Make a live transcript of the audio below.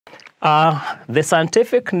The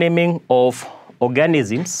scientific naming of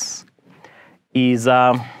organisms is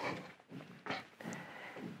a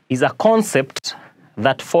concept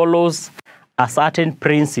that follows a certain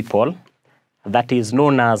principle that is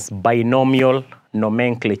known as binomial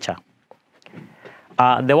nomenclature.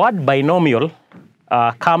 The word binomial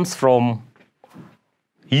comes from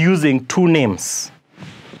using two names,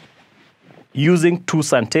 using two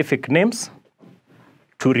scientific names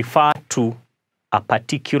to refer to a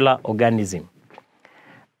particular organism.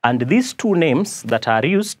 And these two names that are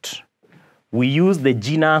used, we use the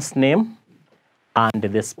genus name and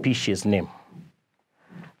the species name.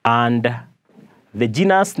 And the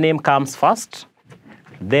genus name comes first,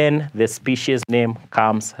 then the species name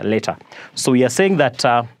comes later. So we are saying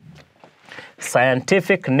that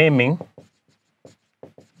scientific naming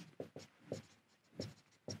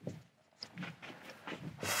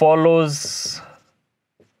follows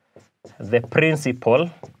the principle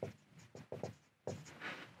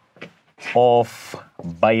of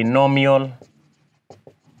binomial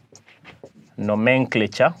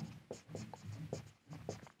nomenclature,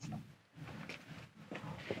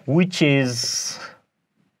 which is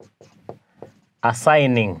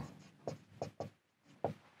assigning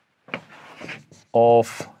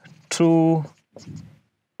of two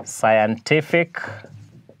scientific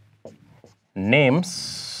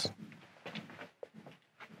names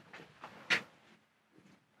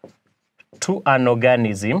to an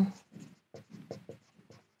organism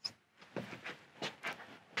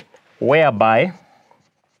whereby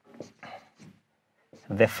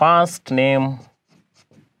the first name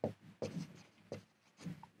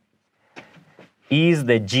is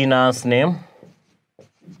the genus name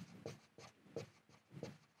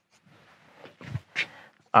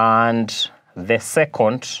and the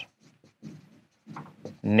second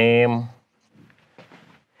name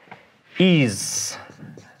is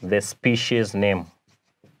the species name.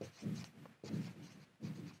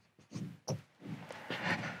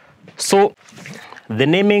 So the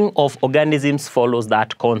naming of organisms follows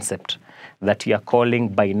that concept that we are calling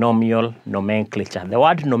binomial nomenclature. The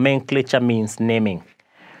word nomenclature means naming.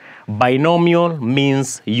 Binomial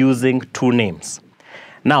means using two names.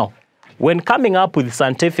 Now, when coming up with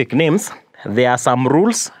scientific names, there are some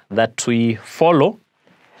rules that we follow,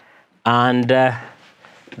 and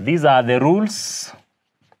these are the rules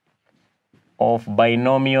of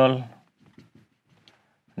binomial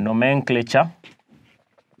nomenclature.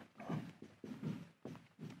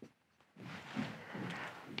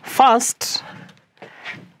 First,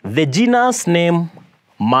 the genus name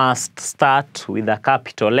must start with a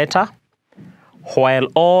capital letter, while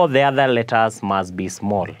all the other letters must be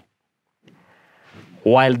small.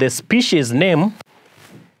 While the species name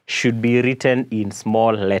should be written in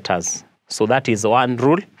small letters. So that is one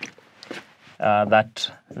rule,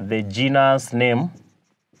 that the genus name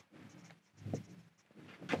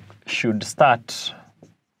should start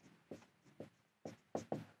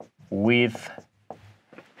with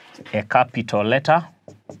a capital letter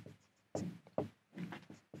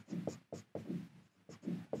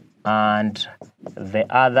and the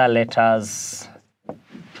other letters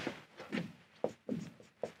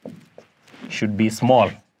should be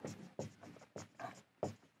small.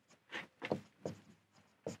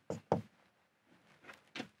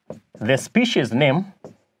 The species name,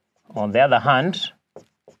 on the other hand,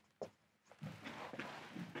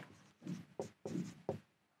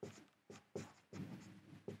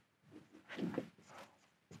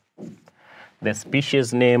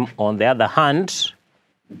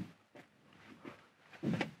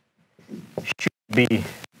 should be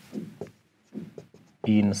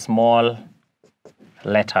in small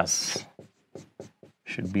letters.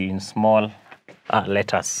 Should be in small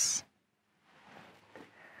letters.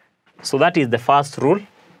 So that is the first rule.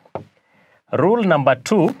 Rule number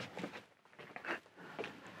 2,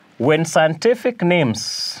 when scientific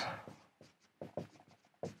names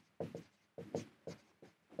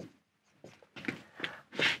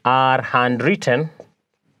are handwritten,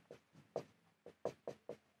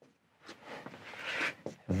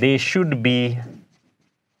 they should be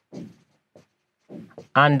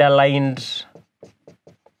underlined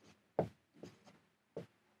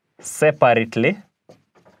separately.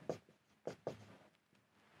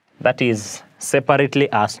 That is, separately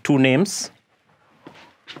as two names,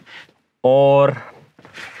 or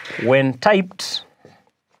when typed,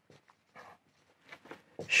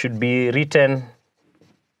 should be written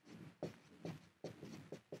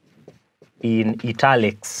in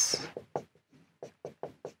italics.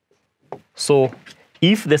 So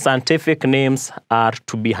if the scientific names are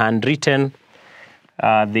to be handwritten,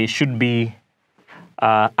 they should be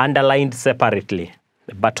underlined separately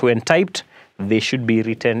but when typed, they should be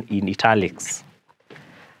written in italics.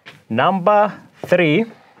 Number 3,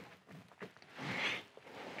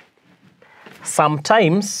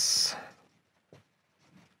 sometimes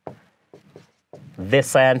the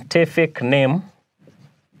scientific name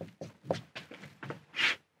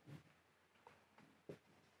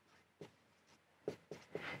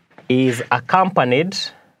is accompanied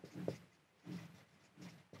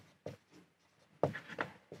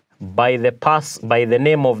by the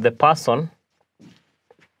name of the person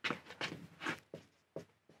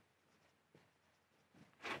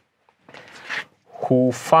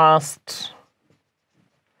who first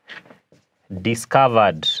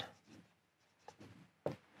discovered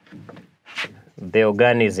the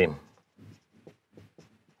organism.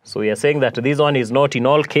 So we are saying that this one is not in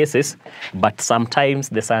all cases, but sometimes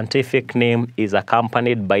the scientific name is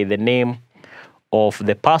accompanied by the name of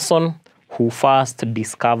the person who first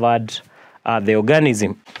discovered the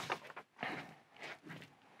organism.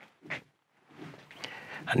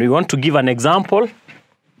 And we want to give an example.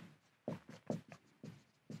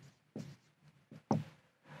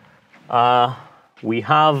 We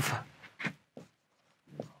have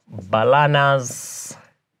balanas,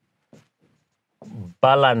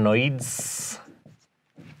 balanoids,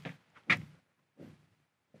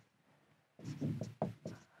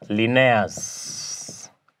 Linnaeus.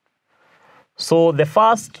 So the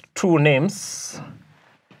first two names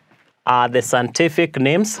are the scientific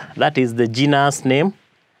names, that is the genus name,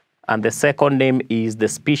 and the second name is the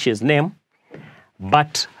species name.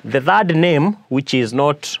 But the third name, which is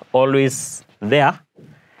not always there,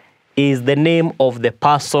 is the name of the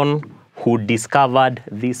person who discovered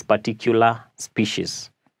this particular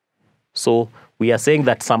species. So we are saying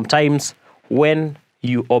that sometimes when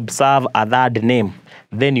you observe a third name,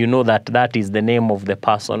 then you know that that is the name of the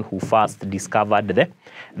person who first discovered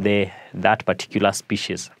that particular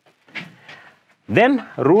species. Then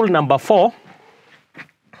rule number 4,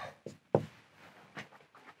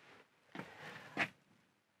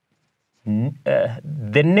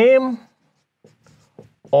 the name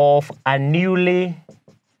of a newly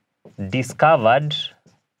discovered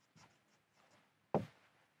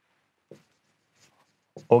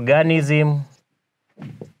organism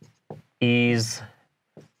is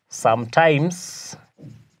sometimes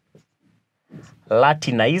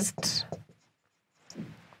Latinized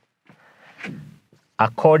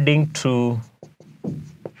according to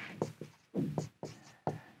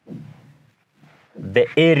the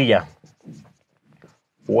area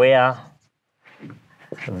where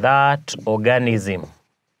that organism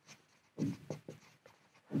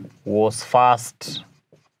was first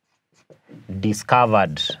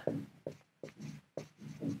discovered.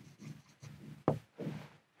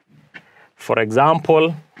 For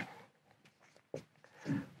example,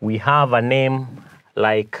 we have a name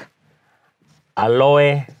like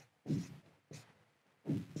Aloe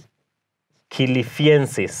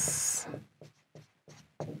kilifiensis.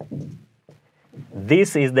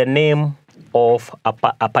 This is the name of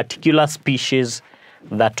a particular species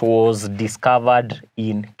that was discovered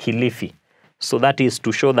in Kilifi. So that is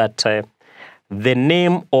to show that the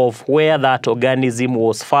name of where that organism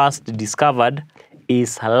was first discovered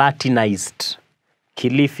is Latinized.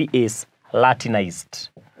 Kilifi is Latinized.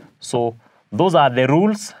 So those are the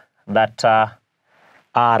rules that are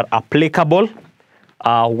applicable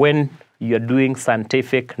when you're doing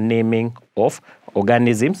scientific naming of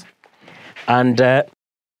organisms. And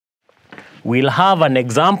we'll have an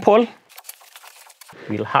example.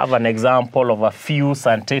 We'll have an example of a few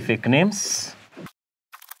scientific names.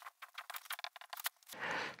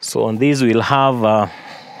 So on these we'll have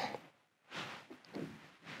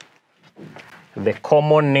the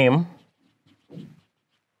common name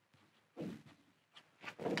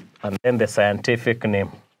and then the scientific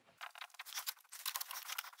name.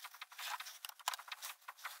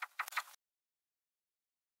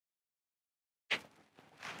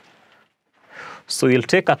 So you'll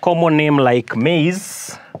take a common name like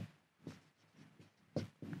maize.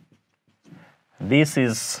 This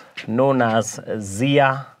is known as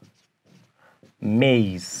Zea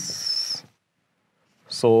maize.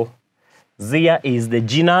 So Zea is the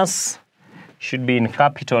genus, should be in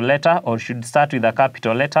capital letter or should start with a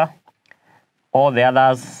capital letter. All the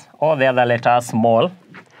other letters small.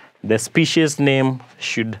 The species name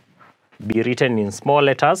should be written in small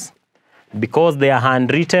letters. Because they are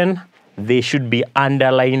handwritten, they should be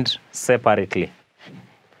underlined separately.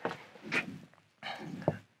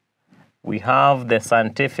 We have the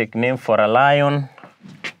scientific name for a lion,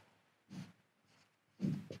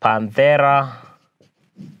 Panthera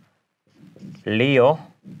leo.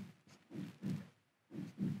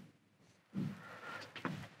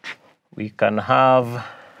 We can have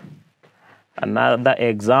another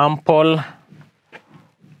example.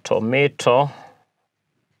 Tomato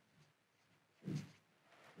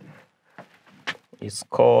is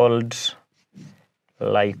called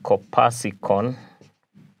Lycopersicon.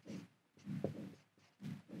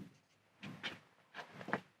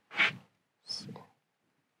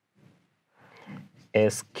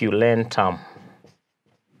 Esculentum.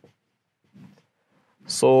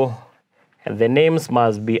 So the names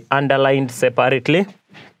must be underlined separately.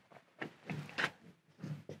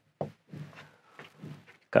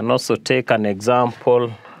 Can also take an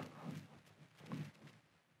example.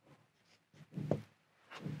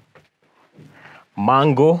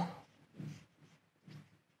 Mango.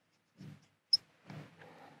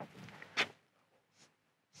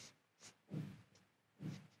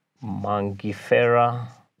 Mangifera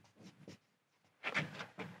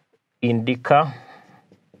indica.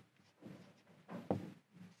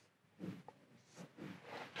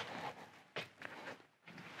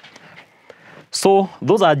 So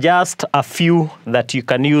those are just a few that you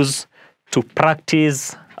can use to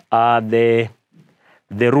practice the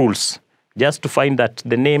rules. Just to find that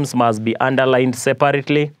the names must be underlined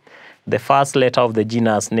separately. The first letter of the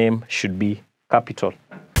genus name should be capital.